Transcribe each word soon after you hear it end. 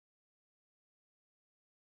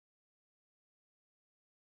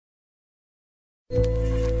Spooky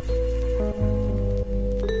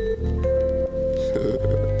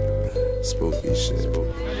shit.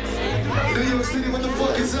 New York City, what the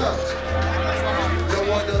fuck is up? Don't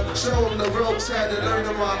want to show them the ropes, had to learn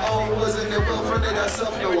on my own. Wasn't it well funded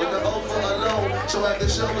myself, no one to over alone. Show after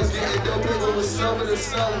show was getting dope, people was slow in the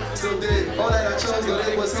snow. Still did all that I chose, but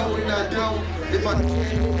it was hoping I don't. If I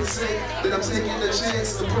can't even sing, then I'm taking the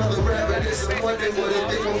chance. The brother rapping this, I'm wondering what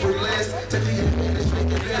they think on freelance. Taking advantage,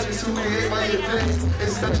 making advancements to create my advance.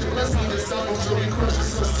 It's such a blessing to stop on Joey crushing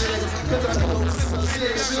some sins. Cause I know it's some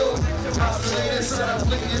sick show. Oscillating inside, I'm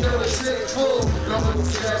blinking, you know the shit full. Long as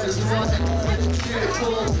the cash is running, you can't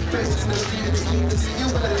pull. Facing the beat, it's need to see you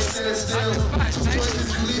better stand still. Two places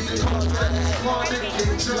you leave the car back, car and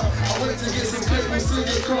get jumped. I wait to get some papers so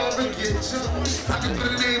your car and get jumped. I can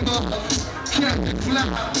put a name up. Captain Fly,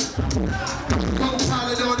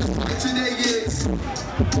 co-pilot on this flight today is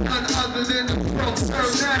none other than the pro Sir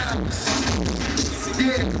now.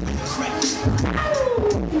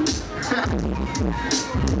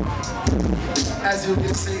 As you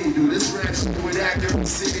can see, do this rap shit with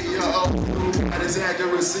accuracy. Yo, got his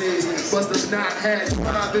accuracies. Must have not had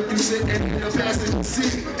drive if you sitting in the passenger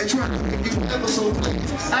seat and trying to make you ever so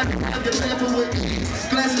please. I can have your laughing with ease.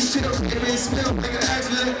 Glasses chill, it ain't spill like an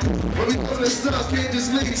accident. But we know this stuff can't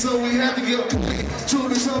just leave, so we have to get clean.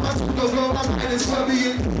 Truly, so my food go, I might as well be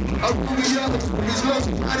in. A ruby yellow, these gloves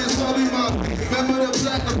might as well be mine. Remember the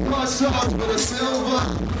black and cross charge with a silver.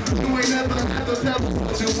 You ain't never had the pebble,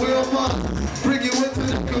 but you will, ma. Bring you into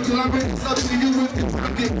the conglomerate, it's up to you if you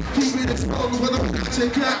like it. Keep it exposed, whether or not you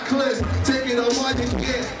got clips. Take it on while you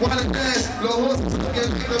can, while it dance. Low horses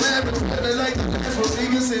looking like the man, but they like the last one.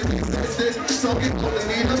 Niggas say this, so get what they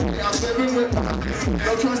need them. I'm living with pockets.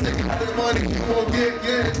 Don't trust they got the money, you won't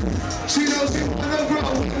get. She knows she wanna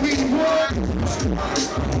roll with me, what?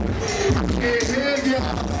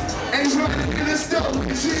 Yeah, ain't running in the stove,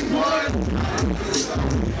 she won.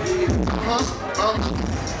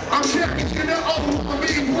 I'm carrying the O on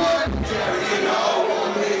me, what?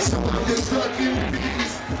 So I'm just stuck in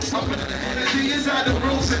peace. I'm putting the energy inside the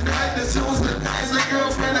rooms tonight. The tunes tonight, the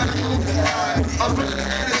girlfriend I use tonight. I'm putting the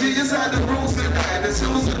energy inside the rooms tonight. The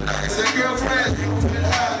tunes tonight, the girlfriend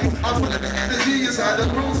I'm putting the energy inside the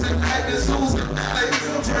rooms tonight. The tunes tonight, the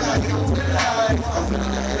girlfriend I use tonight. I'm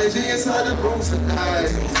putting the energy inside the rooms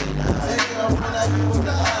tonight.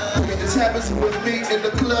 This happens with me in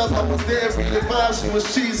the club. I was there, reading vibes. She was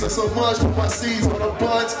cheesing so much with my seeds on her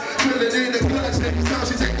buns. Feel it in the clutch every time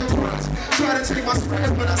she take the brunch. Try to take my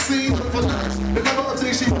spread, but I seen her for lunch. The number of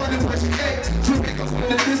things she wanted when she ate. Drinking up in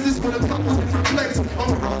the distance with a couple different plates. On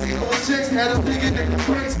the road, the old chick had a bigger than the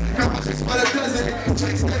crates. Got my chicks by the dozen.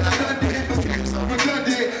 Chicks that I done did, became so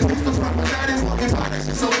redundant. Used to front when I didn't want me, find that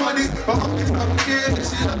shit so funny. But only time again, and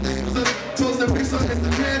she up there was a toast to be so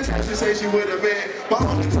Instagram. She say she with a man. My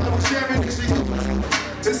only time was sharing is she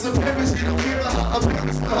it's a parents, she don't care about her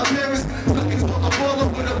parents. Her parents looking for a baller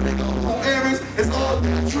with a big old earrings. It's all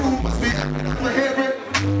that true, must be for hearing.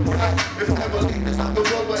 Right, if I believe it's not the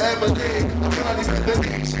one for Emily. I'm probably never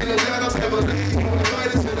leave. She done got up Emily. You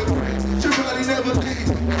invited to the grave. She probably never leave.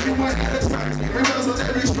 You went at a time. Reverse on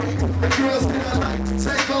every street. The girls in her life.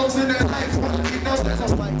 Take goals in their life. You know that's a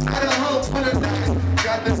fight. I done hope for the night.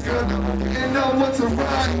 Got this girl, didn't know what to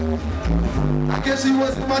write. I guess she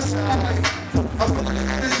wasn't my side. I'm feeling the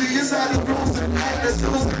energy inside the rooms tonight. Let's do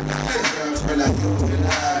it tonight.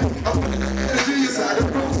 I'm feeling the energy inside the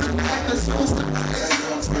rooms tonight. Let's do it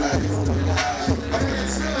tonight. I'm feeling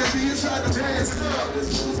the energy inside the dance up.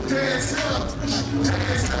 Dance up.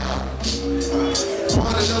 Dance up.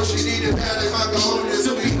 Wanna know she needed that like my cojones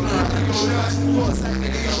to be go nuts for a second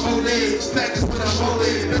in your whole days. Practice when I'm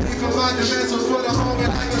holding. Ready for my dimensions for the home and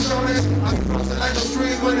like a shoulders. I can cross it like no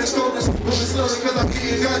stream when it's coldest. Moving slowly cause I'm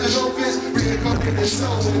eating ganja goldfish. Reincarnated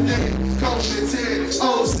soul in the day. COVID-10,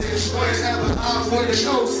 O6. Whenever I'm with an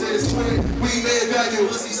O6 twin. We made value,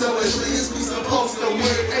 pussy so much leads. We supposed to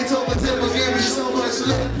win. Ain't told my temper gave me so much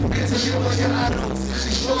love. Get to you when you're out of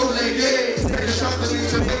she's rolling, yeah. Take a shot to leave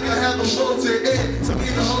Jamaica, have them bolted in. So we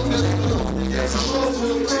the whole thing alone. Yeah, supposed to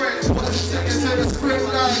a friend. What's the second to the script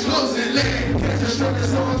line? Closing leg. Catch a truck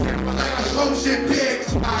that's on camera like a motion pig.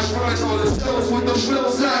 I run all the shows with the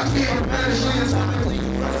flows I get. Management is on the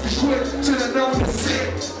quick, should've known to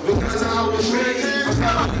sit. Because I was ready. I'm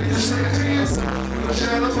not in the same I'm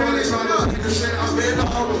trying to party, trying to say I'm in the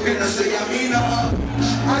hall. What can I say? I'm in the hall.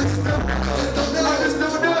 I just don't know.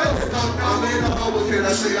 I'm in the hall. What can I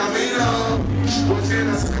say? I'm in the hall. What can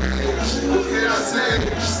I say? What can I say?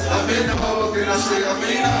 I'm in the hall. What can I say? I'm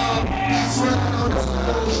in the hall.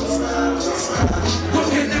 What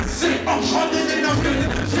can I say? I'm holding and I'm feeling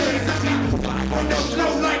the chains. I got fire on the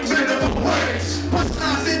flow like minimum wage.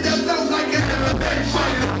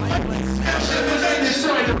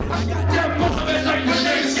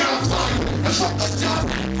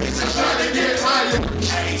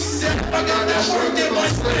 said, I got that work in my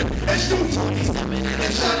slip. It's 247 and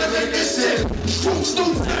I'm trying to make this shit. Too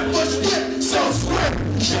stupid, but split, so squirt.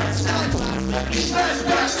 That's not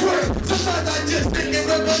flashbacks quick. Sometimes I just think it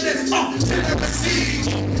reminisce. Tennessee,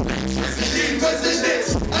 residents.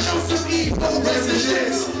 I know some evil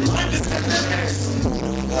residents. Understand the mess.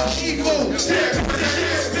 Evil, stare at the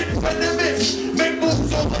air, spit from the mix. Make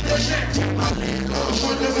moves over the neck. I lean up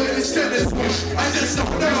on the way to tennis. I just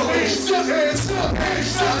don't know. Hands up, hands up,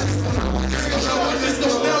 hands up. I just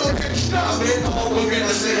don't know. Stop it. What can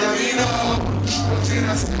I say? I mean, what can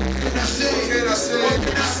I say? What can I say? What can I say? What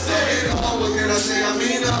can I say? What can I say? I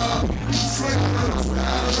mean, swear I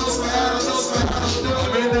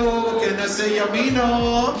don't know. What can I say? I mean, I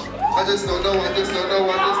just don't know. I just don't know.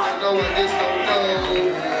 I just don't know. I just don't know.